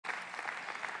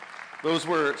Those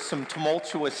were some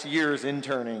tumultuous years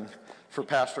interning for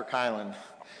Pastor Kylan,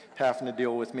 having to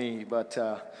deal with me. But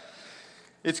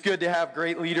it's good to have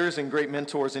great leaders and great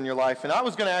mentors in your life. And I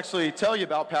was going to actually tell you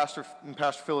about Pastor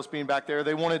Phyllis being back there.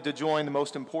 They wanted to join the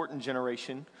most important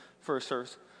generation for a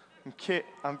service.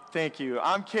 Thank you.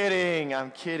 I'm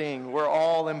kidding. We're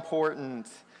all important.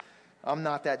 I'm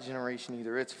not that generation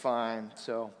either. It's fine.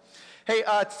 So, hey,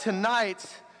 tonight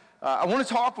I want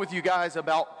to talk with you guys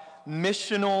about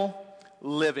missional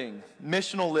living.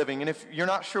 And if you're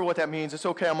not sure what that means, it's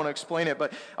okay. I'm going to explain it.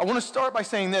 But I want to start by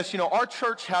saying this. Our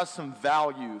church has some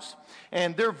values,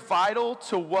 and they're vital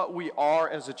to what we are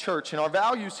as a church. And our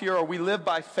values here are we live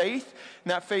by faith,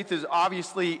 and that faith is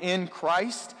obviously in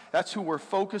Christ. That's who we're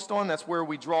focused on. That's where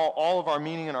we draw all of our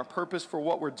meaning and our purpose for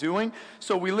what we're doing.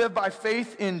 So we live by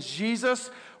faith in Jesus,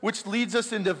 which leads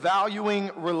us into valuing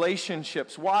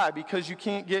relationships. Why? Because you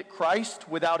can't get Christ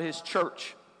without his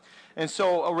church. And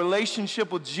so a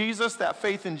relationship with Jesus, that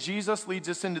faith in Jesus, leads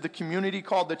us into the community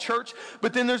called the church.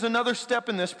 But then there's another step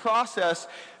in this process.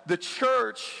 The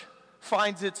church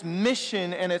finds its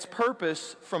mission and its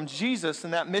purpose from Jesus,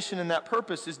 and that mission and that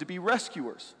purpose is to be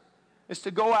rescuers. It's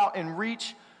to go out and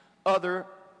reach other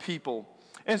people.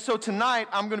 And so tonight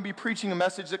I'm going to be preaching a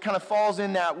message that kind of falls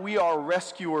in that we are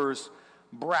rescuers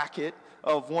bracket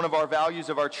of one of our values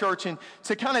of our church. And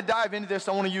to kind of dive into this,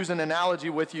 I want to use an analogy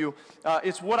with you.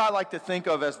 It's what I like to think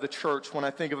of as the church when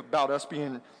I think about us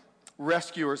being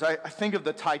rescuers. I think of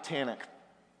the Titanic.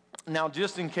 Now,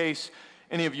 just in case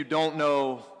any of you don't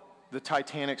know the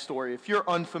Titanic story, if you're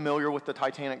unfamiliar with the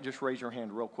Titanic, just raise your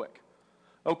hand real quick.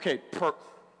 Okay,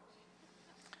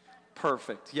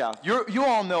 perfect. Yeah, you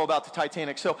all know about the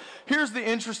Titanic. So here's the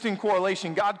interesting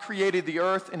correlation. God created the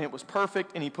earth, and it was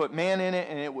perfect, and he put man in it,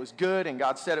 and it was good, and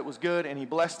God said it was good, and he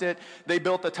blessed it. They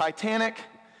built the Titanic,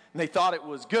 and they thought it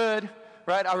was good,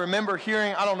 right? I remember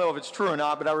hearing, I don't know if it's true or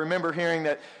not, but I remember hearing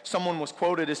that someone was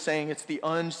quoted as saying it's the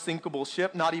unsinkable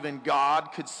ship. Not even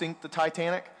God could sink the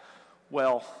Titanic.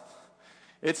 Well,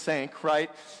 it sank,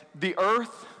 right? The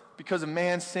earth, because of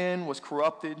man's sin, was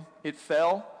corrupted. It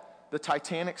fell. The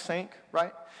Titanic sank,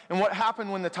 right? And what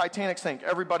happened when the Titanic sank?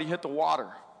 Everybody hit the water.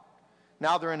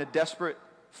 Now they're in a desperate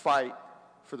fight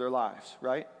for their lives,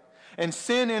 right? And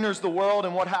sin enters the world,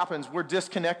 and what happens? We're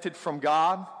disconnected from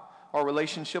God. Our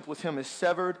relationship with him is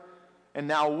severed, and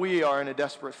now we are in a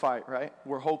desperate fight, right?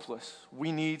 We're hopeless.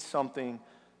 We need something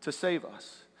to save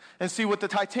us. And see, with the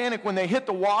Titanic, when they hit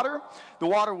the water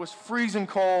was freezing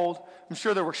cold. I'm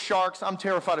sure there were sharks. I'm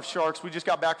terrified of sharks. We just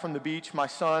got back from the beach. My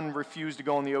son refused to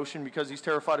go in the ocean because he's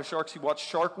terrified of sharks. He watched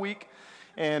Shark Week,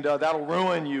 and that'll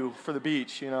ruin you for the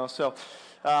beach, So,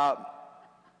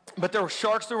 but there were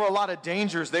sharks. There were a lot of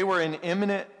dangers. They were in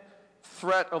imminent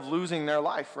threat of losing their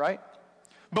life, right?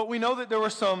 But we know that there were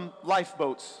some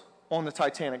lifeboats on the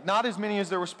Titanic. Not as many as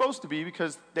there were supposed to be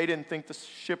because they didn't think the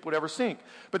ship would ever sink.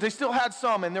 But they still had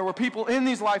some, and there were people in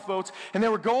these lifeboats, and they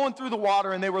were going through the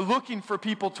water, and they were looking for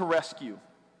people to rescue.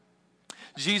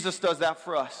 Jesus does that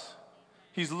for us.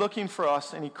 He's looking for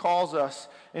us, and he calls us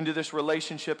into this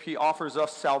relationship. He offers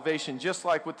us salvation. Just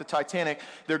like with the Titanic,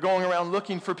 they're going around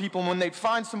looking for people, and when they'd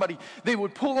find somebody, they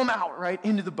would pull them out right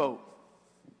into the boat.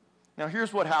 Now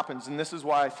here's what happens, and this is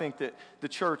why I think that the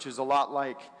church is a lot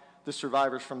like the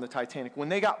survivors from the Titanic. When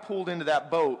they got pulled into that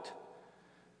boat,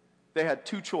 they had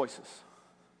two choices.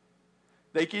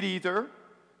 They could either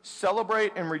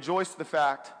celebrate and rejoice the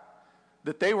fact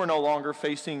that they were no longer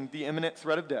facing the imminent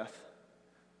threat of death.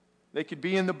 They could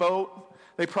be in the boat.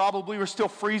 They probably were still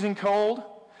freezing cold.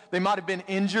 They might have been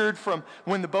injured from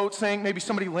when the boat sank. Maybe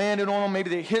somebody landed on them.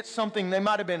 Maybe they hit something. They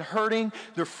might have been hurting.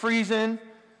 They're freezing.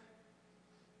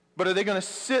 But are they going to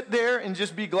sit there and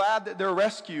just be glad that they're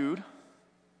rescued?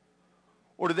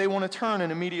 Or do they want to turn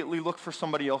and immediately look for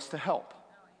somebody else to help?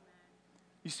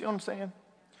 You see what I'm saying?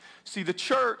 See, the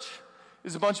church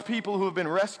is a bunch of people who have been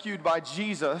rescued by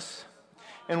Jesus,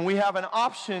 and we have an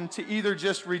option to either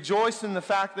just rejoice in the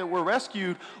fact that we're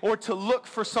rescued or to look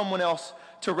for someone else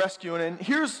to rescue. And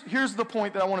here's the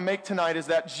point that I want to make tonight is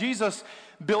that Jesus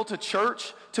built a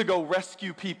church to go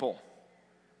rescue people.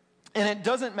 And it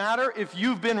doesn't matter if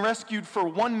you've been rescued for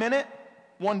 1 minute,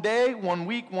 1 day, 1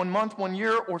 week, 1 month, 1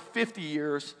 year, or 50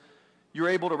 years, you're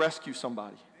able to rescue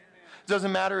somebody.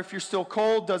 Doesn't matter if you're still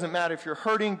cold, doesn't matter if you're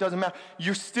hurting, doesn't matter.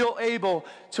 You're still able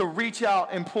to reach out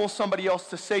and pull somebody else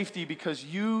to safety because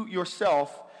you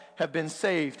yourself have been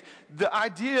saved. The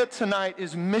idea tonight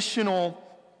is missional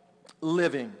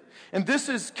living. And this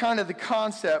is kind of the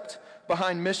concept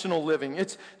behind missional living.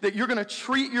 It's that you're going to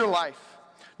treat your life,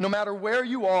 no matter where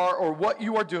you are or what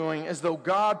you are doing, as though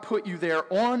God put you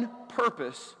there on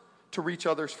purpose to reach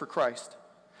others for Christ.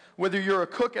 Whether you're a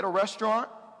cook at a restaurant,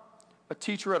 a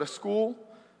teacher at a school,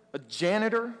 a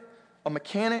janitor, a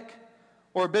mechanic,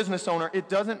 or a business owner, it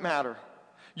doesn't matter.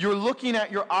 You're looking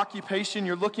at your occupation,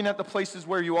 you're looking at the places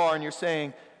where you are, and you're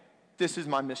saying, this is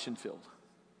my mission field.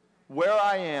 Where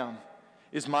I am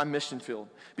is my mission field.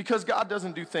 Because God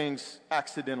doesn't do things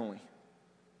accidentally.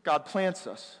 God plants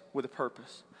us with a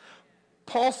purpose.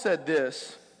 Paul said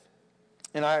this,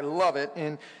 and I love it,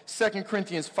 in 2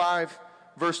 Corinthians 5,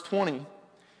 verse 20.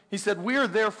 He said, we are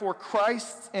therefore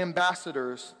Christ's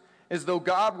ambassadors, as though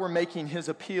God were making his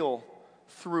appeal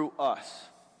through us.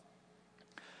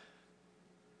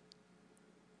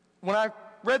 When I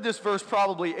read this verse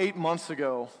probably 8 months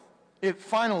ago, it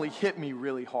finally hit me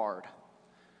really hard.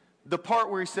 The part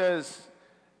where he says,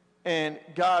 and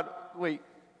God, wait,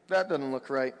 that doesn't look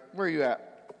right. Where are you at?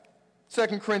 2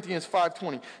 Corinthians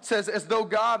 5:20 says, as though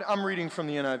God, I'm reading from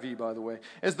the NIV, by the way,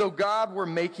 as though God were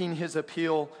making his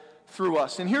appeal through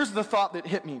us. And here's the thought that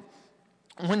hit me.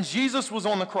 When Jesus was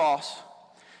on the cross,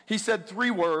 he said 3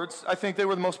 words. I think they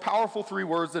were the most powerful 3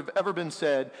 words that have ever been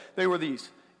said. They were these: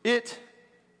 it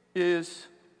is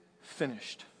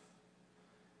finished.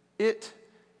 It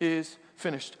is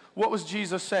finished. What was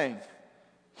Jesus saying?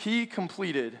 He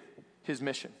completed his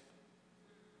mission.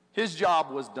 His job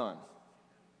was done.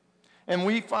 And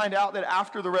we find out that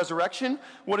after the resurrection,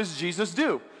 what does Jesus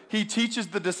do? He teaches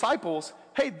the disciples,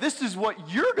 hey, this is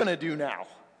what you're going to do now.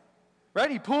 Right?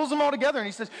 He pulls them all together and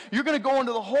he says, you're going to go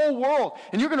into the whole world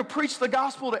and you're going to preach the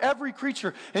gospel to every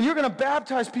creature and you're going to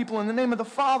baptize people in the name of the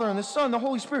Father and the Son and the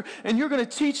Holy Spirit and you're going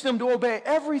to teach them to obey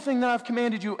everything that I've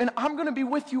commanded you, and I'm going to be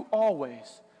with you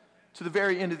always to the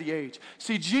very end of the age.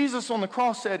 See, Jesus on the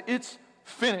cross said, it's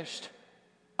finished.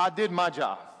 I did my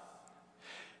job.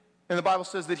 And the Bible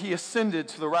says that he ascended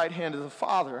to the right hand of the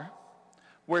Father,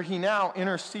 where he now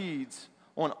intercedes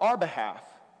on our behalf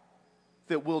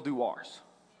that we'll do ours.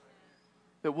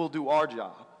 That we'll do our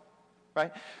job,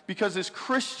 right? Because as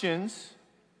Christians,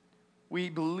 we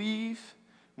believe,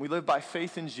 we live by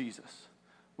faith in Jesus.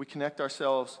 We connect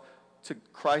ourselves to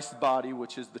Christ's body,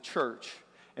 which is the church,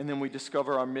 and then we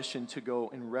discover our mission to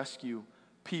go and rescue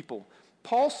people.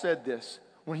 Paul said this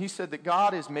when he said that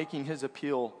God is making his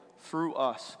appeal through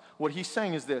us. What he's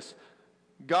saying is this: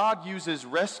 God uses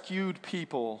rescued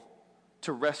people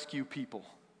to rescue people.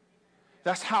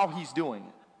 That's how he's doing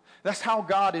it. That's how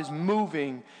God is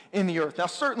moving in the earth. Now,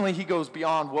 certainly he goes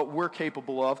beyond what we're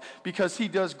capable of because he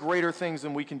does greater things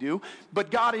than we can do.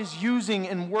 But God is using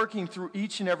and working through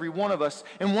each and every one of us.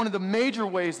 And one of the major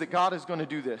ways that God is going to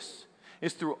do this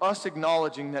is through us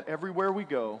acknowledging that everywhere we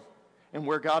go and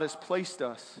where God has placed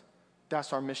us,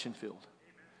 that's our mission field.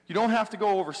 You don't have to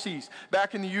go overseas.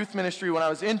 Back in the youth ministry when I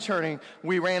was interning,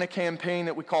 we ran a campaign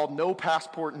that we called No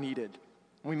Passport Needed.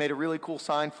 We made a really cool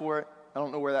sign for it. I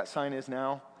don't know where that sign is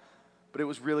now. But it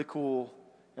was really cool,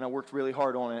 and I worked really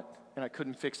hard on it, and I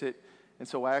couldn't fix it. And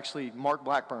so I actually, Mark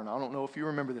Blackburn, I don't know if you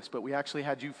remember this, but we actually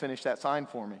had you finish that sign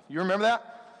for me. You remember that?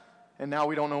 And now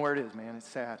we don't know where it is, man. It's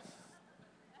sad.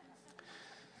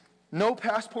 No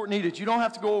passport needed. You don't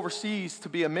have to go overseas to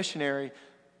be a missionary.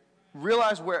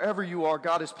 Realize wherever you are,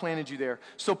 God has planted you there.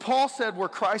 So Paul said we're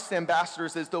Christ's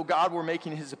ambassadors as though God were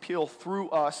making his appeal through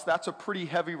us. That's a pretty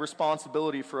heavy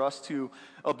responsibility for us to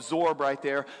absorb right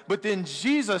there. But then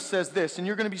Jesus says this, and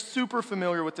you're going to be super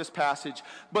familiar with this passage.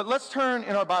 But let's turn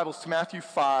in our Bibles to Matthew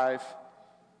 5:13.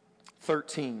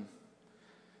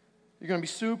 You're going to be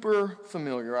super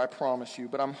familiar, I promise you,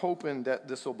 but I'm hoping that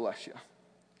this will bless you.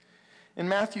 In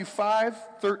Matthew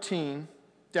 5:13,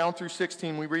 down through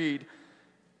 16, we read,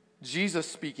 Jesus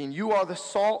speaking, you are the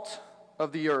salt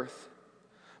of the earth.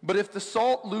 But if the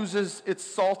salt loses its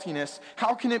saltiness,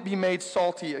 how can it be made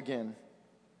salty again?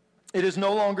 It is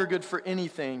no longer good for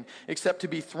anything except to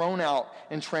be thrown out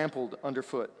and trampled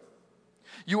underfoot.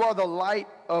 You are the light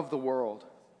of the world.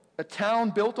 A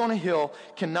town built on a hill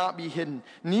cannot be hidden.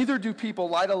 Neither do people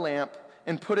light a lamp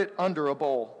and put it under a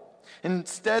bowl.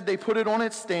 Instead, they put it on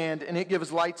its stand, and it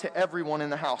gives light to everyone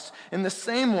in the house. In the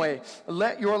same way,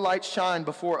 let your light shine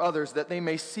before others, that they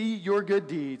may see your good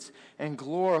deeds and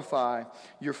glorify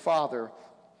your Father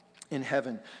in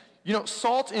heaven. You know,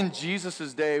 salt in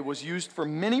Jesus' day was used for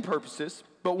many purposes,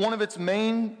 but one of its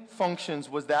main functions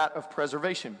was that of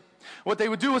preservation. What they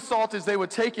would do with salt is they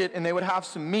would take it and they would have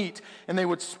some meat, and they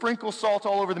would sprinkle salt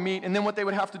all over the meat, and then what they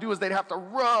would have to do is they'd have to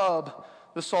rub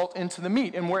the salt into the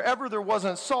meat. And wherever there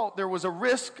wasn't salt, there was a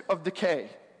risk of decay,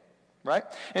 right?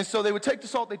 And so they would take the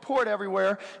salt, they'd pour it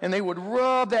everywhere, and they would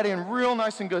rub that in real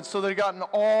nice and good so that it got in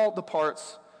all the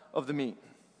parts of the meat.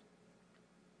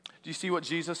 Do you see what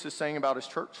Jesus is saying about his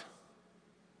church?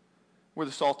 We're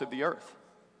the salt of the earth.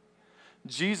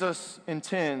 Jesus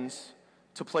intends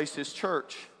to place his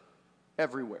church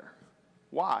everywhere.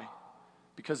 Why?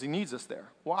 because he needs us there.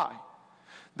 Why?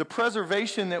 The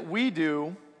preservation that we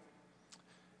do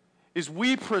is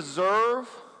we preserve,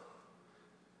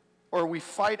 or we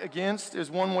fight against, is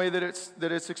one way that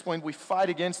it's explained. We fight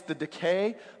against the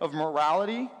decay of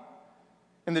morality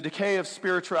and the decay of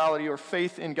spirituality or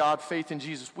faith in God, faith in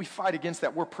Jesus. We fight against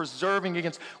that. We're preserving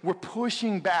against, we're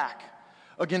pushing back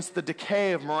against the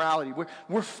decay of morality.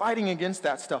 We're fighting against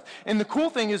that stuff. And the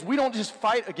cool thing is we don't just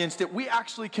fight against it, we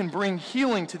actually can bring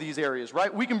healing to these areas,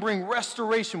 right? We can bring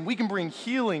restoration, we can bring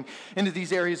healing into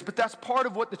these areas. But that's part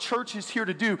of what the church is here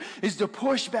to do, is to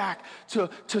push back, to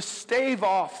stave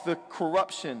off the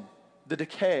corruption, the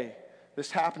decay that's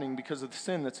happening because of the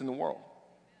sin that's in the world.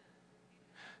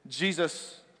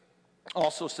 Jesus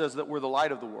also says that we're the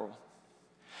light of the world.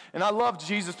 And I love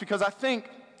Jesus because I think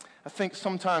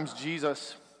sometimes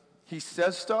Jesus, he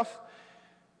says stuff,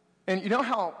 and you know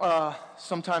how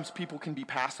sometimes people can be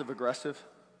passive-aggressive?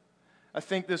 I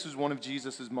think this is one of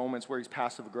Jesus' moments where he's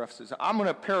passive-aggressive. I'm going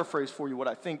to paraphrase for you what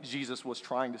I think Jesus was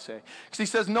trying to say. Because he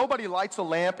says, nobody lights a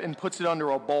lamp and puts it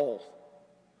under a bowl.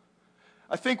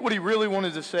 I think what he really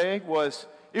wanted to say was,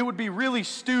 it would be really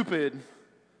stupid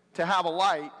to have a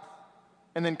light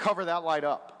and then cover that light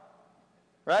up.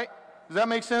 Right? Does that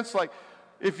make sense? Like,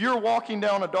 if you're walking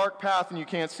down a dark path and you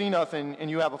can't see nothing and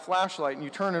you have a flashlight and you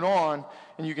turn it on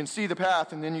and you can see the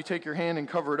path and then you take your hand and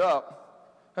cover it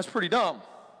up, that's pretty dumb.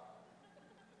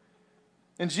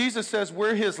 And Jesus says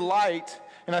we're his light,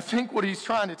 and I think what he's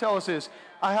trying to tell us is,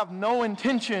 I have no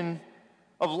intention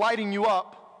of lighting you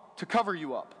up to cover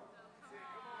you up.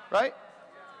 Right?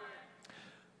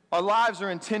 Our lives are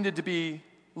intended to be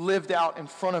lived out in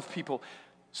front of people.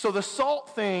 So the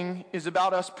salt thing is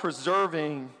about us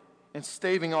preserving and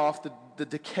staving off the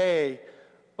decay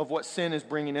of what sin is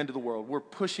bringing into the world. We're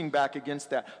pushing back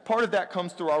against that. Part of that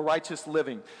comes through our righteous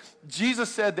living. Jesus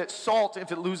said that salt,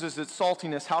 if it loses its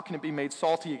saltiness, how can it be made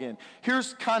salty again?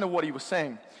 Here's kind of what he was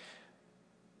saying.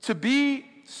 To be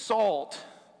salt,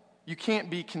 you can't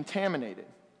be contaminated.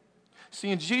 See,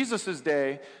 in Jesus'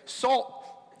 day, salt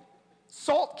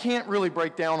can't really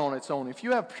break down on its own. If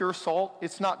you have pure salt,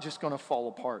 it's not just going to fall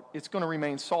apart. It's going to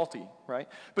remain salty, right?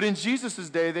 But in Jesus'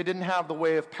 day, they didn't have the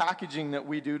way of packaging that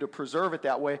we do to preserve it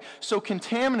that way. So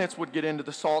contaminants would get into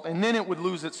the salt, and then it would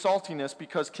lose its saltiness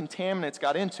because contaminants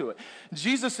got into it.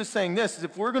 Jesus is saying this, is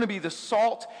if we're going to be the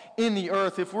salt in the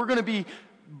earth, if we're going to be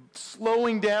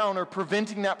slowing down or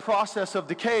preventing that process of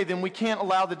decay, then we can't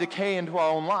allow the decay into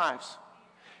our own lives.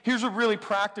 Here's a really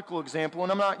practical example,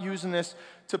 and I'm not using this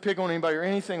to pick on anybody or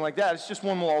anything like that. It's just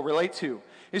one we'll all relate to.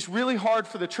 It's really hard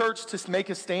for the church to make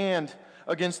a stand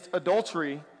against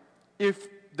adultery if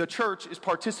the church is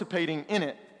participating in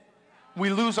it. We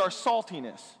lose our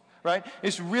saltiness, right?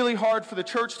 It's really hard for the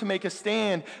church to make a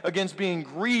stand against being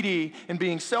greedy and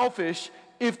being selfish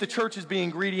if the church is being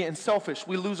greedy and selfish.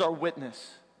 We lose our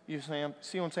witness. You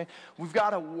see what I'm saying? We've got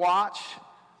to watch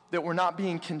that we're not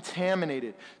being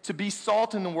contaminated. To be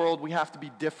salt in the world, we have to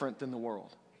be different than the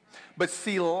world. But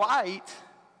see, light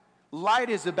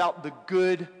is about the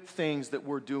good things that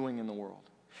we're doing in the world.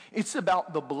 It's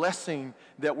about the blessing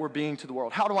that we're being to the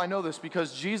world. How do I know this?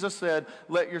 Because Jesus said,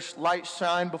 let your light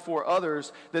shine before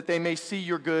others that they may see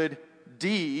your good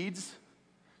deeds.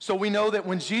 So we know that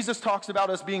when Jesus talks about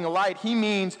us being a light, he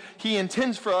means he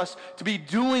intends for us to be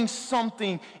doing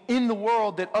something in the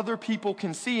world that other people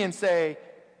can see and say,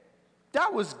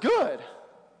 that was good.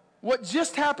 What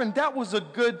just happened, that was a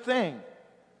good thing.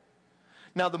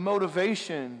 Now, the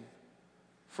motivation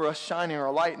for us shining our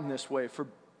light in this way, for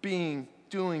doing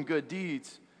good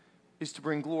deeds, is to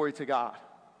bring glory to God.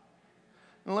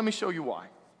 And let me show you why.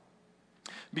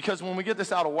 Because when we get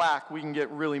this out of whack, we can get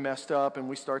really messed up and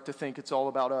we start to think it's all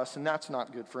about us, and that's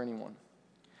not good for anyone.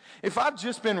 If I've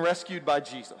just been rescued by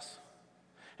Jesus,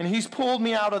 and he's pulled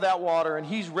me out of that water, and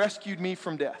he's rescued me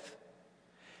from death,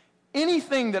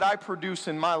 anything that I produce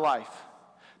in my life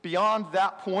beyond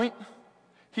that point,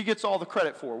 he gets all the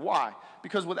credit for. Why?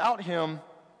 Because without him,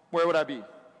 where would I be?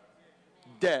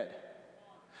 Dead.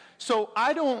 So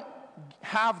I don't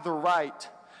have the right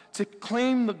to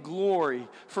claim the glory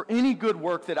for any good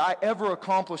work that I ever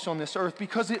accomplish on this earth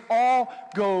because it all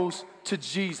goes to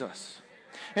Jesus.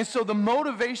 And so the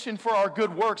motivation for our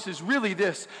good works is really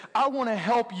this. I want to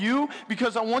help you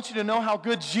because I want you to know how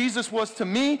good Jesus was to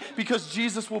me, because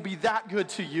Jesus will be that good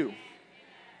to you.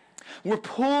 We're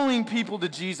pulling people to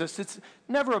Jesus. It's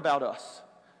never about us.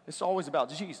 It's always about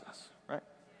Jesus, right?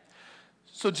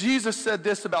 So Jesus said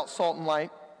this about salt and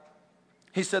light.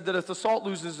 He said that if the salt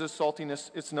loses its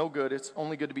saltiness, it's no good. It's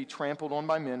only good to be trampled on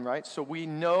by men, right? So we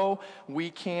know we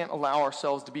can't allow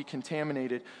ourselves to be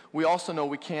contaminated. We also know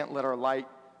we can't let our light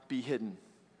be hidden.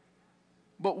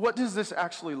 But what does this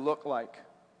actually look like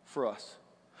for us?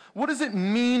 What does it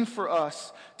mean for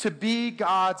us to be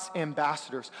God's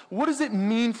ambassadors? What does it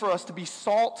mean for us to be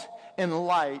salt and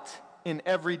light in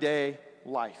everyday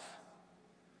life?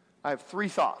 I have 3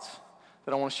 thoughts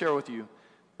that I want to share with you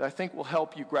that I think will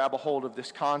help you grab a hold of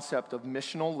this concept of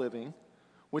missional living,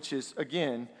 which is,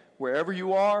 again, wherever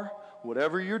you are,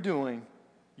 whatever you're doing,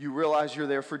 you realize you're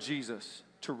there for Jesus,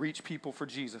 to reach people for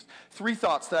Jesus. 3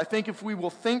 thoughts that I think if we will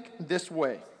think this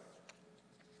way,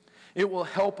 it will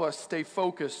help us stay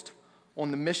focused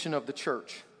on the mission of the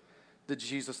church that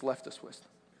Jesus left us with.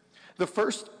 The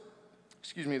first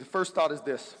thought is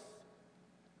this.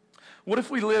 What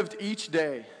if we lived each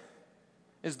day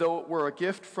as though it were a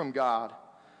gift from God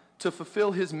to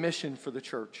fulfill his mission for the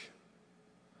church?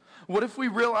 What if we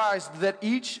realized that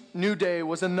each new day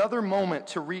was another moment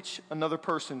to reach another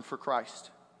person for Christ?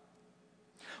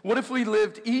 What if we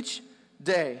lived each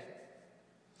day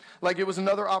like it was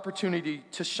another opportunity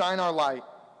to shine our light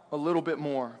a little bit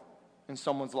more in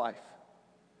someone's life?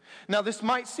 Now, this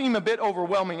might seem a bit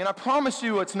overwhelming, and I promise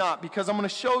you it's not, because I'm going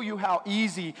to show you how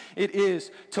easy it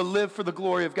is to live for the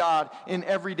glory of God in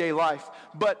everyday life.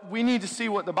 But we need to see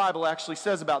what the Bible actually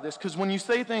says about this, because when you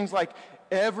say things like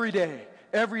every day,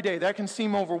 that can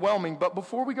seem overwhelming. But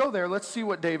before we go there, let's see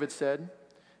what David said.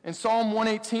 In Psalm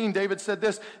 118, David said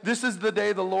this: "This is the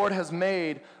day the Lord has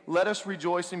made. Let us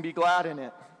rejoice and be glad in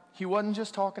it." He wasn't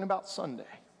just talking about Sunday.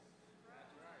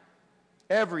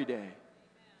 Every day.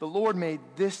 The Lord made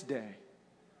this day.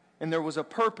 And there was a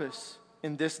purpose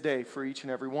in this day for each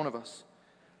and every one of us.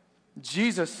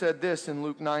 Jesus said this in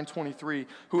Luke 9:23,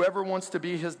 "Whoever wants to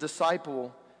be his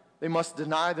disciple, they must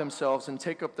deny themselves and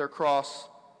take up their cross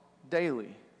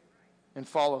daily and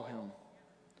follow him."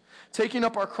 Taking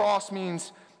up our cross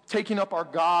means taking up our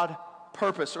God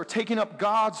purpose, or taking up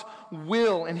God's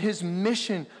will and his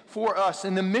mission for us.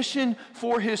 And the mission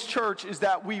for his church is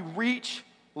that we reach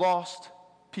lost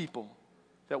people,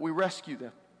 that we rescue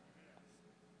them.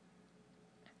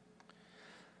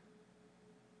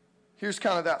 Here's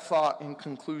kind of that thought in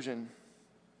conclusion.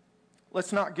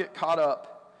 Let's not get caught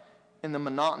up in the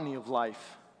monotony of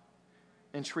life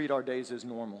and treat our days as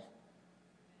normal.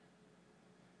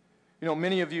 You know,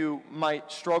 many of you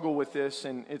might struggle with this,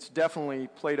 and it's definitely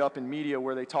played up in media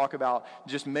where they talk about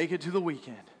just make it to the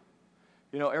weekend.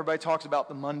 You know, everybody talks about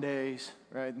the Mondays,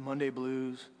 right? The Monday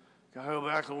blues. Gotta go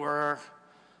back to work.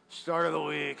 Start of the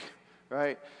week,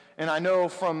 right? And I know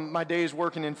from my days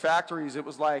working in factories, it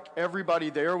was like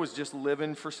everybody there was just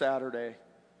living for Saturday.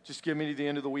 Just give me to the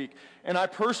end of the week. And I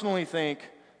personally think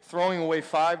throwing away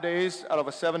 5 days out of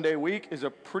a 7-day week is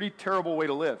a pretty terrible way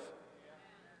to live.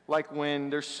 Like when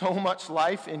there's so much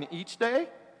life in each day,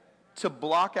 to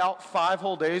block out 5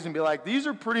 whole days and be like, these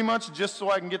are pretty much just so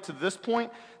I can get to this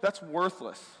point, that's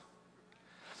worthless.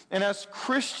 And as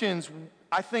Christians,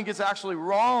 I think it's actually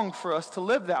wrong for us to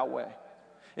live that way.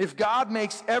 If God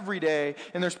makes every day,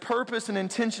 and there's purpose and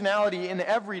intentionality in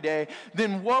every day,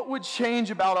 then what would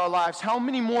change about our lives? How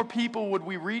many more people would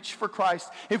we reach for Christ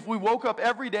if we woke up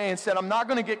every day and said, I'm not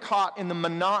going to get caught in the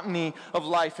monotony of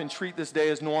life and treat this day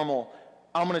as normal.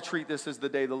 I'm going to treat this as the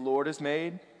day the Lord has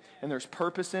made, and there's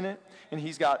purpose in it, and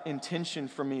he's got intention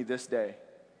for me this day,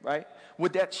 right?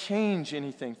 Would that change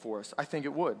anything for us? I think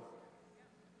it would.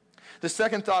 The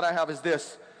second thought I have is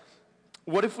this: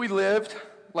 what if we lived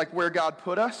like where God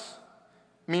put us,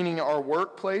 meaning our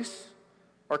workplace,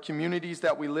 our communities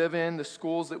that we live in, the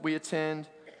schools that we attend,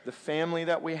 the family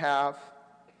that we have?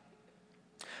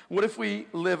 What if we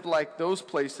lived like those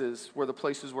places were the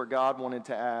places where God wanted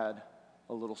to add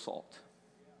a little salt?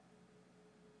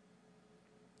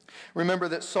 Remember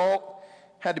that salt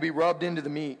had to be rubbed into the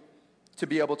meat to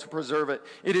be able to preserve it.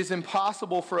 It is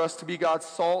impossible for us to be God's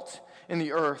salt in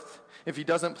the earth if he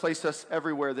doesn't place us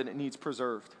everywhere that it needs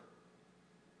preserved.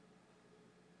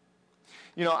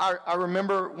 You know, I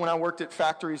remember when I worked at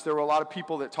factories, there were a lot of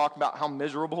people that talked about how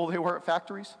miserable they were at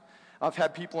factories. I've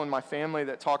had people in my family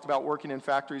that talked about working in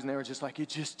factories, and they were just like, it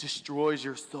just destroys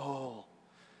your soul.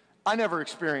 I never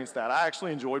experienced that. I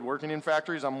actually enjoyed working in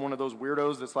factories. I'm one of those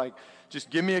weirdos that's like, just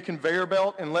give me a conveyor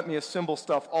belt and let me assemble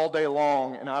stuff all day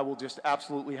long, and I will just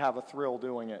absolutely have a thrill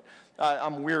doing it.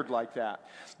 I'm weird like that.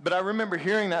 But I remember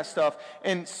hearing that stuff,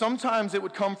 and sometimes it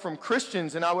would come from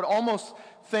Christians, and I would almost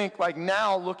think, like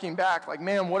now looking back, like,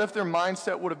 man, what if their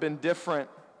mindset would have been different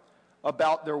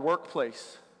about their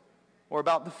workplace, or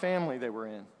about the family they were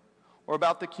in, or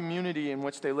about the community in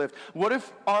which they lived? What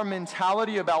if our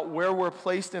mentality about where we're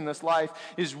placed in this life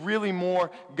is really more,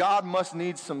 God must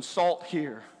need some salt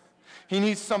here, He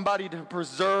needs somebody to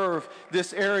preserve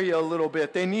this area a little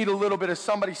bit. They need a little bit of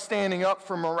somebody standing up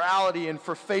for morality and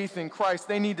for faith in Christ.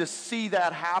 They need to see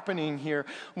that happening here.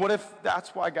 What if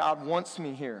that's why God wants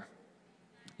me here?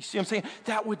 You see what I'm saying?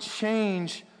 That would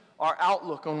change our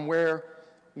outlook on where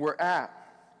we're at.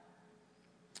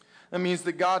 That means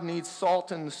that God needs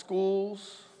salt in the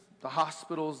schools, the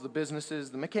hospitals, the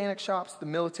businesses, the mechanic shops, the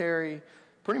military,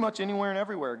 pretty much anywhere and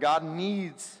everywhere. God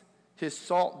needs his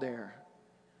salt there.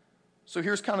 So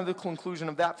here's kind of the conclusion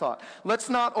of that thought. Let's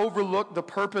not overlook the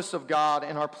purpose of God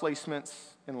in our placements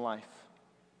in life.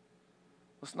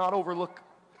 Let's not overlook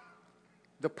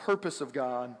the purpose of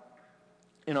God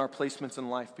in our placements in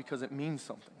life because it means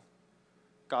something.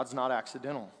 God's not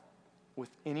accidental with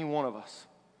any one of us.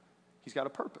 He's got a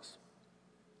purpose.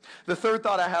 The third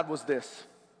thought I had was this.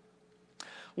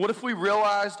 What if we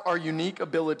realized our unique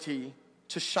ability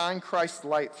to shine Christ's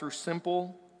light through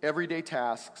simple, everyday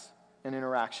tasks and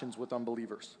interactions with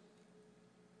unbelievers?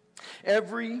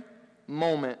 Every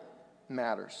moment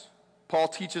matters. Paul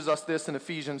teaches us this in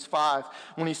Ephesians 5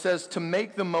 when he says to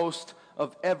make the most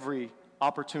of every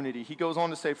opportunity. He goes on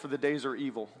to say, for the days are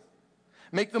evil.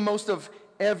 Make the most of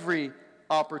every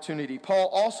opportunity. Paul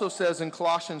also says in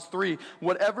Colossians 3,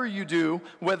 whatever you do,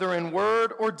 whether in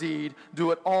word or deed,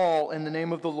 do it all in the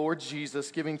name of the Lord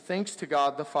Jesus, giving thanks to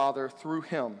God the Father through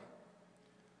him.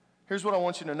 Here's what I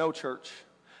want you to know, church.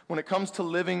 When it comes to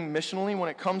living missionally, when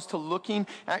it comes to looking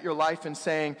at your life and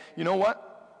saying, you know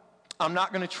what? I'm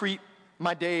not going to treat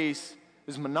my days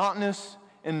as monotonous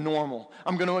and normal.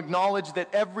 I'm going to acknowledge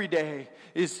that every day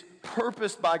is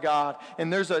purposed by God,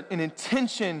 and there's an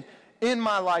intention in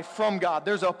my life from God.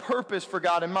 There's a purpose for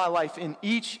God in my life in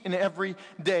each and every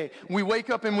day. We wake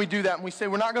up and we do that, and we say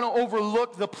we're not going to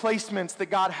overlook the placements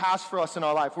that God has for us in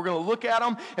our life. We're going to look at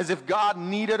them as if God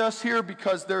needed us here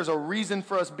because there's a reason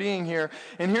for us being here.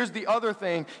 And here's the other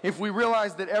thing. If we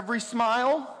realize that every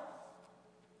smile,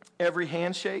 every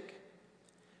handshake,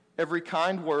 every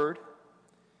kind word,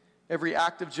 every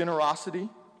act of generosity,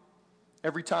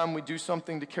 every time we do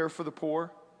something to care for the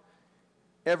poor,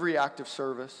 every act of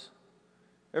service,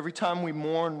 every time we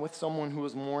mourn with someone who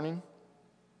is mourning,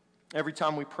 every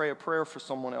time we pray a prayer for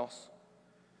someone else,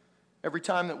 every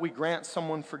time that we grant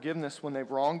someone forgiveness when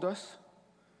they've wronged us,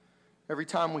 every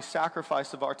time we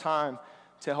sacrifice of our time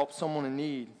to help someone in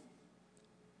need,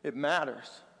 it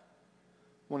matters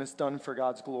when it's done for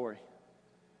God's glory.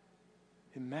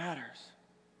 It matters.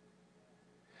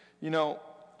 You know,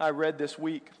 I read this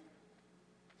week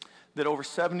that over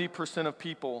 70% of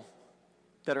people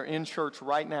that are in church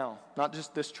right now, not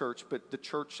just this church, but the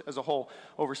church as a whole,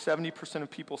 over 70% of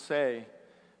people say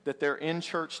that they're in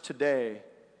church today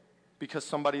because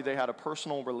somebody they had a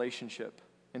personal relationship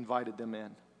invited them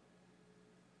in.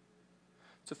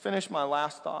 To finish my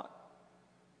last thought,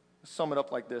 I'll sum it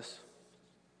up like this.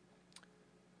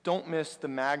 Don't miss the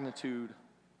magnitude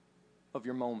of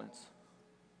your moments.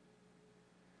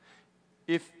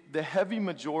 If the heavy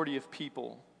majority of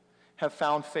people have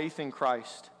found faith in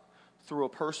Christ through a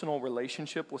personal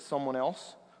relationship with someone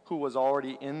else who was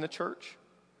already in the church,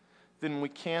 then we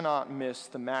cannot miss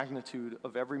the magnitude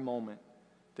of every moment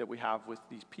that we have with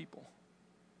these people.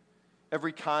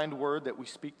 Every kind word that we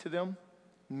speak to them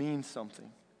means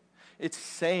something. It's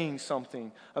saying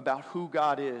something about who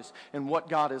God is and what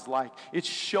God is like. It's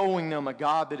showing them a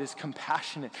God that is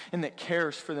compassionate and that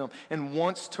cares for them and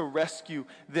wants to rescue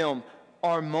them.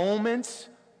 Our moments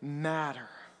matter.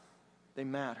 They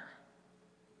matter.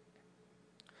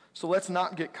 So let's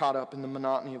not get caught up in the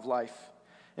monotony of life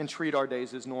and treat our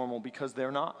days as normal because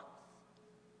they're not.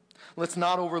 Let's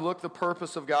not overlook the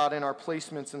purpose of God in our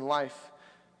placements in life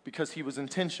because he was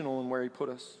intentional in where he put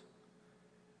us.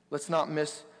 Let's not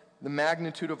miss the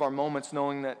magnitude of our moments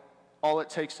knowing that all it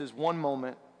takes is one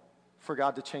moment for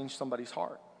God to change somebody's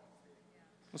heart.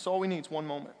 That's all we need is one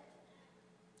moment.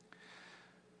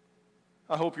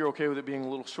 I hope you're okay with it being a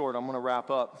little short. I'm going to wrap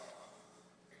up.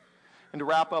 And to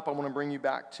wrap up, I want to bring you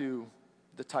back to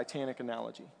the Titanic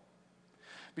analogy.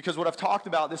 Because what I've talked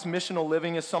about, this missional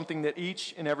living, is something that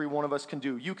each and every one of us can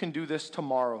do. You can do this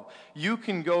tomorrow. You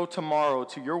can go tomorrow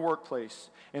to your workplace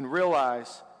and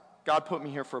realize, God put me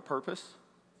here for a purpose.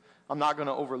 I'm not going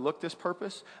to overlook this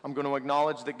purpose. I'm going to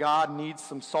acknowledge that God needs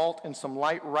some salt and some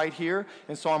light right here.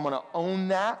 And so I'm going to own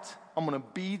that. I'm going to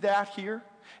be that here.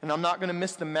 And I'm not going to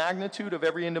miss the magnitude of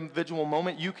every individual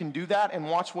moment. You can do that and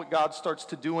watch what God starts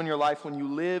to do in your life when you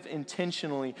live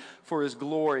intentionally for his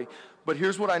glory. But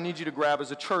here's what I need you to grab.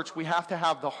 As a church, we have to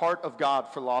have the heart of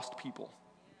God for lost people.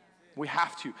 We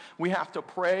have to. We have to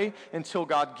pray until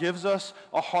God gives us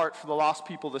a heart for the lost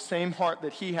people, the same heart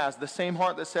that he has, the same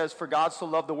heart that says, for God so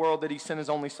loved the world that he sent his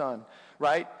only son,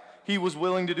 right? He was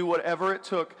willing to do whatever it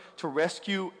took to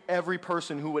rescue every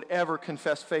person who would ever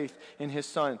confess faith in his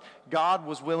son. God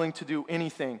was willing to do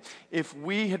anything. If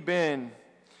we had been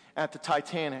at the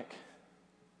Titanic,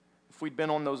 if we'd been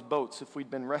on those boats, if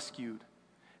we'd been rescued,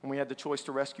 and we had the choice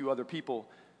to rescue other people,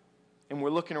 and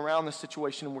we're looking around the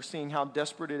situation and we're seeing how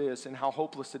desperate it is and how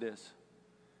hopeless it is,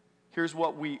 here's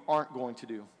what we aren't going to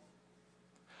do.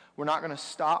 We're not going to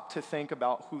stop to think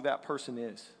about who that person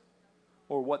is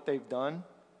or what they've done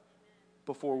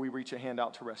before we reach a hand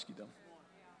out to rescue them.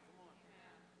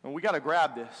 And we got to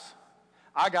grab this.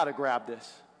 I got to grab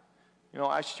this. You know,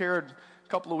 I shared a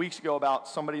couple of weeks ago about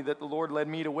somebody that the Lord led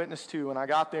me to witness to, and I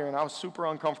got there and I was super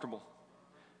uncomfortable.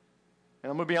 And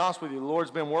I'm going to be honest with you, the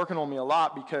Lord's been working on me a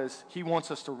lot because he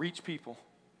wants us to reach people.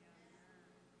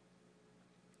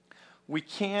 We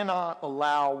cannot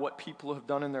allow what people have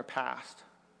done in their past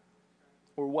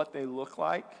or what they look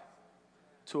like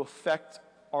to affect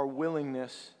our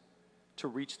willingness to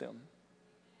reach them.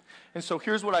 And so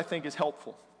here's what I think is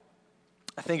helpful.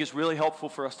 I think it's really helpful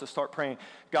for us to start praying,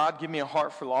 God, give me a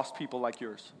heart for lost people like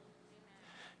yours.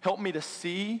 Help me to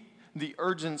see the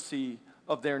urgency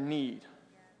of their need.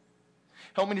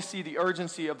 Help me to see the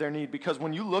urgency of their need, because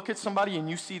when you look at somebody and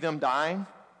you see them dying,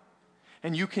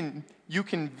 and you can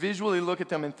visually look at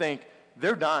them and think,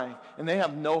 they're dying and they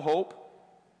have no hope,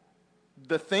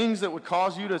 the things that would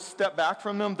cause you to step back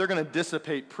from them, they're going to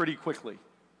dissipate pretty quickly.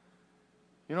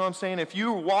 You know what I'm saying? If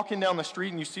you're walking down the street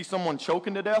and you see someone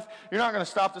choking to death, you're not going to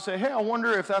stop to say, hey, I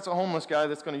wonder if that's a homeless guy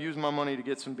that's going to use my money to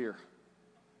get some beer.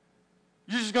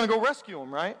 You're just going to go rescue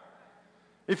him, right?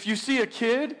 If you see a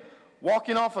kid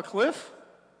walking off a cliff,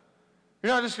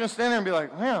 you're not just going to stand there and be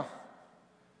like, man,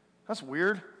 that's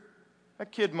weird.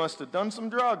 That kid must have done some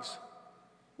drugs.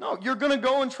 No, you're going to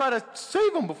go and try to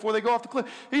save them before they go off the cliff.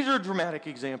 These are dramatic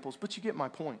examples, but you get my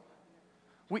point.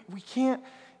 We can't,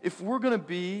 if we're going to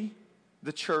be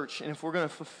the church and if we're going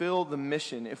to fulfill the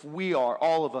mission, if we are,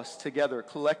 all of us together,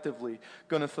 collectively,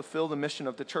 going to fulfill the mission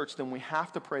of the church, then we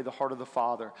have to pray the heart of the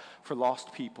Father for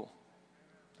lost people.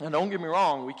 And don't get me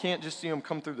wrong, we can't just see them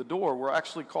come through the door. We're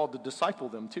actually called to disciple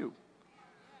them too.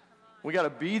 We got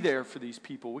to be there for these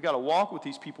people. We got to walk with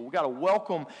these people. We got to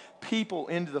welcome people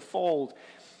into the fold.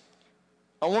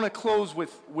 I want to close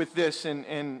with this,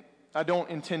 and I don't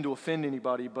intend to offend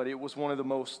anybody, but it was one of the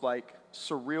most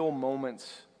surreal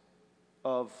moments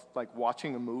of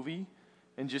watching a movie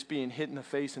and just being hit in the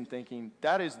face and thinking,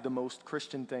 that is the most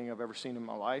Christian thing I've ever seen in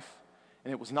my life,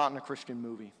 and it was not in a Christian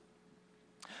movie.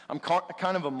 I'm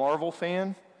kind of a Marvel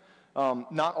fan.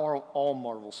 Not all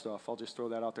Marvel stuff. I'll just throw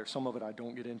that out there. Some of it I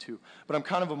don't get into. But I'm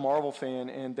kind of a Marvel fan,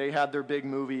 and they had their big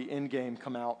movie, Endgame,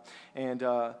 come out. And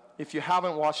if you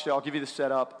haven't watched it, I'll give you the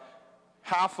setup.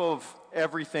 Half of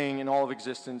everything in all of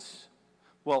existence,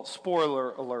 well,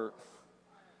 spoiler alert.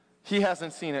 He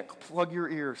hasn't seen it. Plug your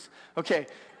ears. Okay,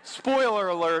 spoiler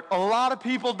alert. A lot of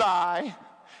people die,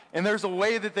 and there's a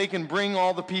way that they can bring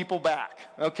all the people back,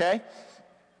 okay?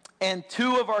 And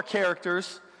two of our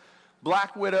characters,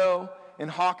 Black Widow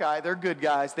and Hawkeye, they're good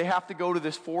guys. They have to go to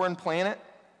this foreign planet,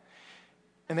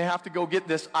 and they have to go get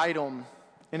this item.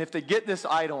 And if they get this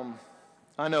item,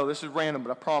 I know this is random, but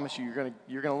I promise you,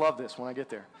 you're gonna love this when I get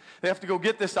there. They have to go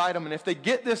get this item, and if they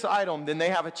get this item, then they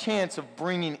have a chance of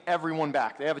bringing everyone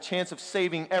back. They have a chance of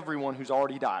saving everyone who's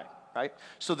already died, right?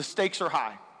 So the stakes are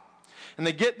high. And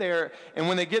they get there, and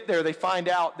when they get there, they find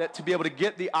out that to be able to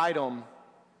get the item,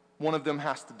 one of them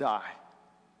has to die.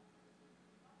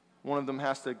 One of them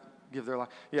has to give their life.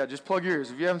 Yeah, just plug your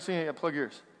ears. If you haven't seen it yet, plug your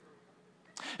ears.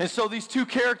 And so these two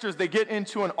characters, they get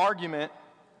into an argument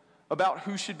about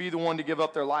who should be the one to give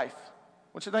up their life,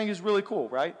 which I think is really cool,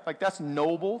 right? That's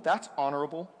noble, that's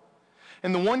honorable.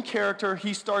 And the one character,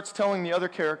 he starts telling the other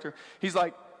character, he's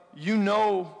like, you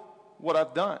know what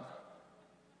I've done.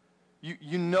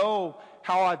 You know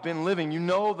how I've been living. You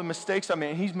know the mistakes I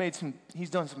made. And he's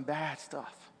done some bad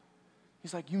stuff.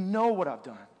 He's like, you know what I've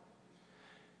done.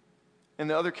 And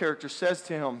the other character says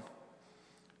to him,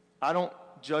 I don't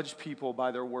judge people by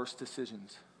their worst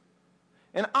decisions.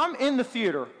 And I'm in the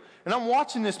theater, and I'm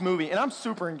watching this movie, and I'm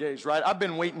super engaged, right? I've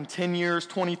been waiting 10 years,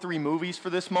 23 movies for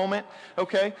this moment,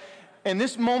 okay? And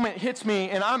this moment hits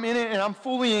me, and I'm in it, and I'm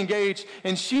fully engaged,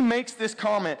 and she makes this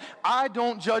comment, I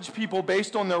don't judge people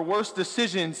based on their worst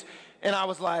decisions. And I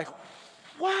was like,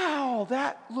 wow,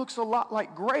 that looks a lot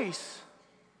like grace.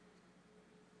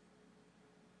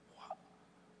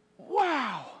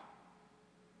 Wow.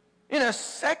 In a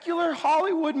secular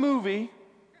Hollywood movie,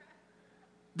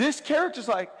 this character's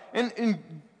like, and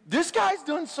this guy's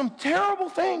done some terrible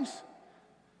things.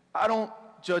 I don't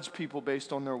judge people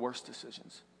based on their worst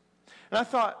decisions. And I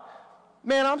thought,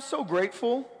 man, I'm so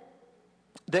grateful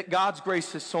that God's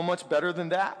grace is so much better than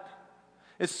that.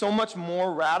 It's so much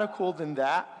more radical than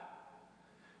that.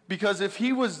 Because if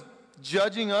he was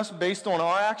judging us based on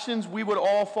our actions, we would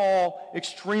all fall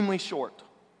extremely short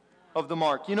of the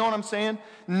mark. You know what I'm saying?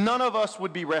 None of us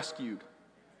would be rescued.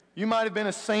 You might have been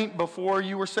a saint before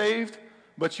you were saved,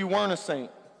 but you weren't a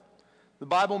saint. The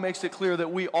Bible makes it clear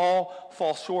that we all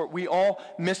fall short. We all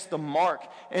miss the mark.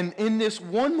 And in this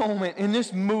one moment, in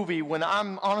this movie, when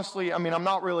I'm honestly, I'm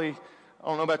not really, I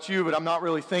don't know about you, but I'm not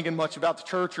really thinking much about the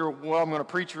church or what I'm going to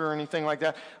preach or anything like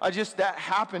that. That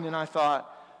happened and I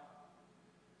thought,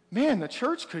 man, the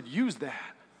church could use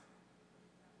that.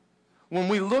 When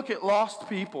we look at lost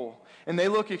people and they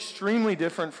look extremely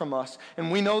different from us,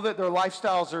 and we know that their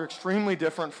lifestyles are extremely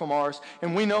different from ours,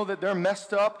 and we know that they're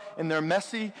messed up and they're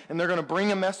messy and they're going to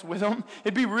bring a mess with them,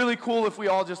 it'd be really cool if we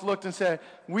all just looked and said,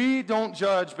 we don't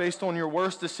judge based on your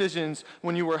worst decisions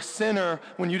when you were a sinner,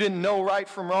 when you didn't know right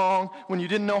from wrong, when you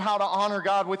didn't know how to honor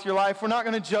God with your life. We're not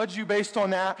going to judge you based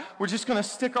on that. We're just going to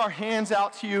stick our hands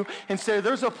out to you and say,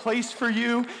 there's a place for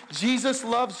you. Jesus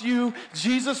loves you.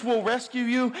 Jesus will rescue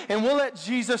you, and we'll let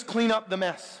Jesus clean up the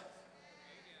mess.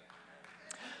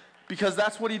 Because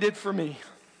that's what he did for me.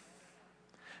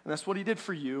 And that's what he did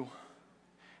for you.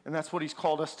 And that's what he's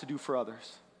called us to do for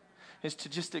others. Is to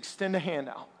just extend a hand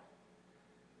out.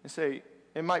 And say,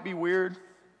 it might be weird. It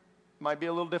might be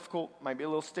a little difficult. It might be a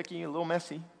little sticky, a little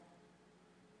messy.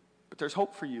 But there's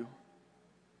hope for you.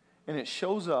 And it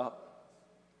shows up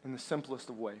in the simplest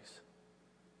of ways.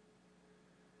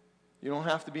 You don't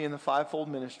have to be in the fivefold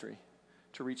ministry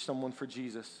to reach someone for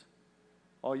Jesus.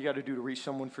 All you got to do to reach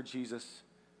someone for Jesus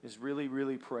is really,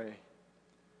 really pray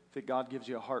that God gives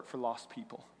you a heart for lost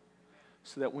people.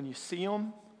 So that when you see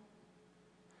them,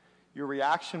 your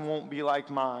reaction won't be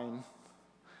like mine,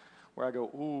 where I go,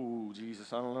 ooh,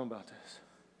 Jesus, I don't know about this.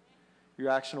 Your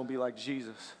action will be like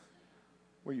Jesus,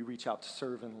 where you reach out to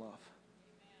serve and love.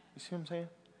 You see what I'm saying?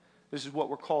 This is what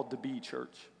we're called to be,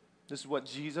 church. This is what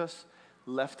Jesus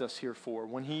left us here for.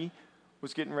 When he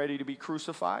was getting ready to be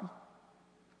crucified,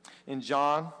 in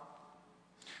John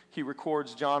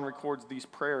records these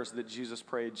prayers that Jesus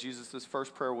prayed. Jesus'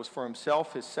 first prayer was for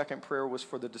himself. His second prayer was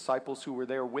for the disciples who were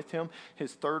there with him.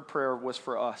 His third prayer was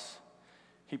for us.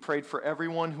 He prayed for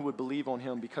everyone who would believe on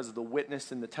him because of the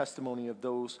witness and the testimony of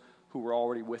those who were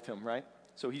already with him, right?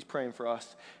 So he's praying for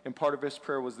us. And part of his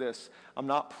prayer was this: I'm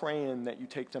not praying that you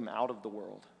take them out of the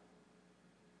world.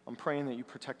 I'm praying that you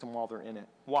protect them while they're in it.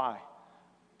 Why?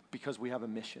 Because we have a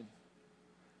mission.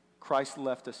 Christ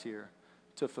left us here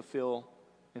to fulfill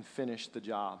and finish the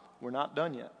job. We're not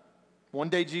done yet. One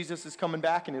day Jesus is coming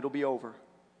back and it'll be over.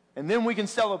 And then we can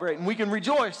celebrate and we can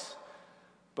rejoice.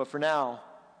 But for now,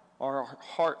 our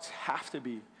hearts have to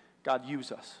be, God,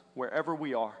 use us wherever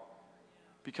we are,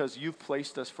 because you've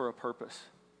placed us for a purpose.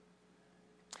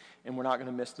 And we're not going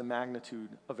to miss the magnitude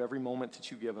of every moment that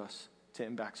you give us to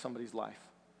impact somebody's life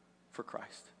for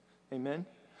Christ. Amen?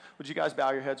 Would you guys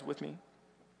bow your heads with me?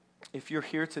 If you're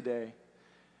here today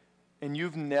and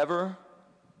you've never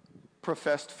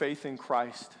professed faith in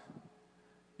Christ,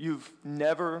 you've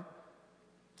never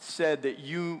said that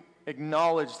you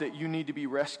acknowledge that you need to be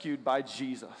rescued by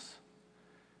Jesus,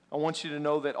 I want you to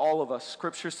know that all of us,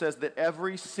 Scripture says that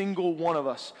every single one of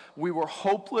us, we were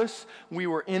hopeless, we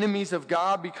were enemies of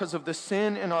God because of the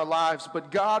sin in our lives,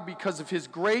 but God, because of his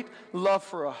great love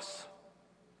for us,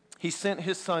 he sent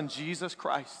his son, Jesus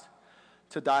Christ,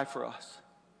 to die for us.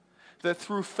 That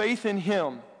through faith in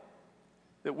him,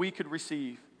 that we could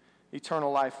receive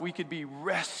eternal life. We could be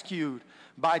rescued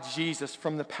by Jesus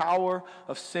from the power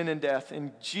of sin and death,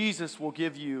 and Jesus will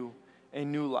give you a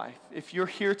new life. If you're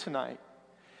here tonight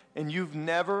and you've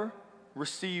never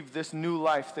received this new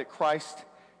life that Christ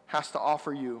has to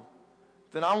offer you,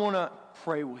 then I want to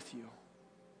pray with you.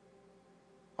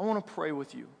 I want to pray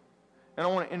with you, and I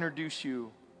want to introduce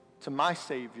you to my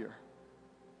Savior.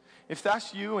 If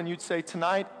that's you and you'd say,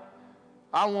 tonight,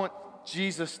 I want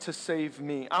Jesus to save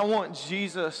me. I want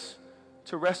Jesus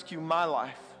to rescue my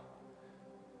life.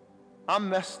 I'm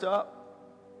messed up.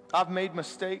 I've made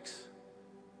mistakes.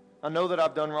 I know that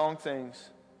I've done wrong things.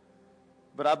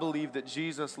 But I believe that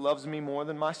Jesus loves me more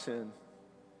than my sin.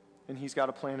 And he's got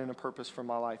a plan and a purpose for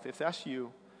my life. If that's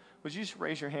you, would you just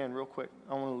raise your hand real quick?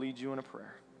 I want to lead you in a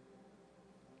prayer.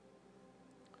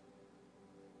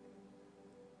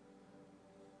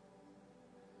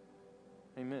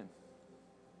 Amen.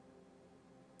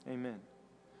 Amen.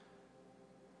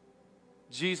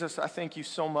 Jesus, I thank you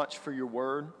so much for your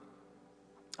word.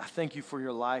 I thank you for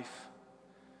your life.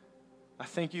 I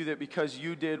thank you that because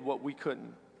you did what we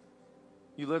couldn't.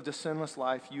 You lived a sinless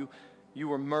life. You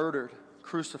were murdered,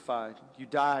 crucified. You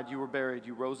died. You were buried.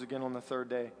 You rose again on the third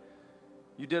day.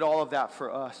 You did all of that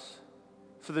for us.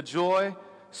 For the joy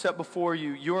set before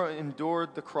you, you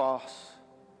endured the cross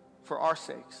for our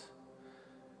sakes.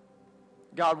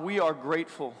 God, we are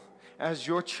grateful. As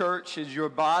your church, as your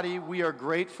body, we are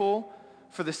grateful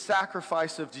for the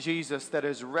sacrifice of Jesus that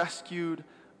has rescued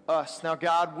us. Now,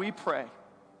 God, we pray,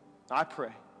 I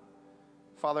pray,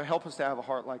 Father, help us to have a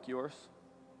heart like yours.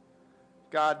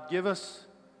 God, give us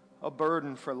a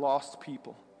burden for lost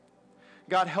people.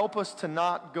 God, help us to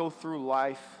not go through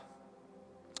life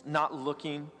not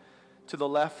looking to the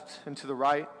left and to the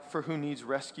right for who needs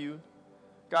rescue.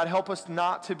 God, help us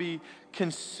not to be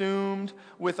consumed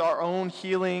with our own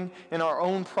healing and our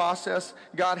own process.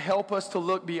 God, help us to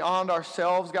look beyond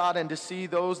ourselves, God, and to see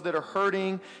those that are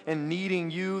hurting and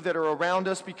needing you that are around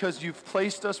us because you've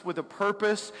placed us with a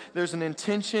purpose. There's an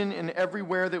intention in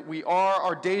everywhere that we are.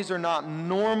 Our days are not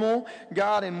normal,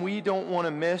 God, and we don't want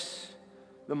to miss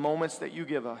the moments that you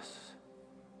give us.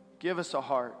 Give us a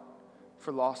heart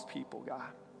for lost people,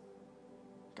 God.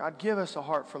 God, give us a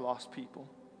heart for lost people.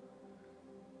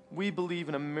 We believe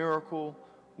in a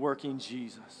miracle-working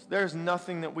Jesus. There's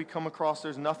nothing that we come across,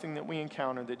 there's nothing that we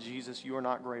encounter that, Jesus, you are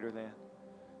not greater than.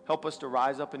 Help us to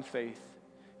rise up in faith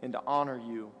and to honor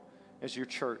you as your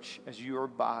church, as your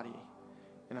body.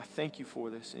 And I thank you for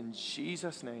this. In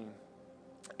Jesus' name,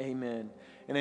 amen. And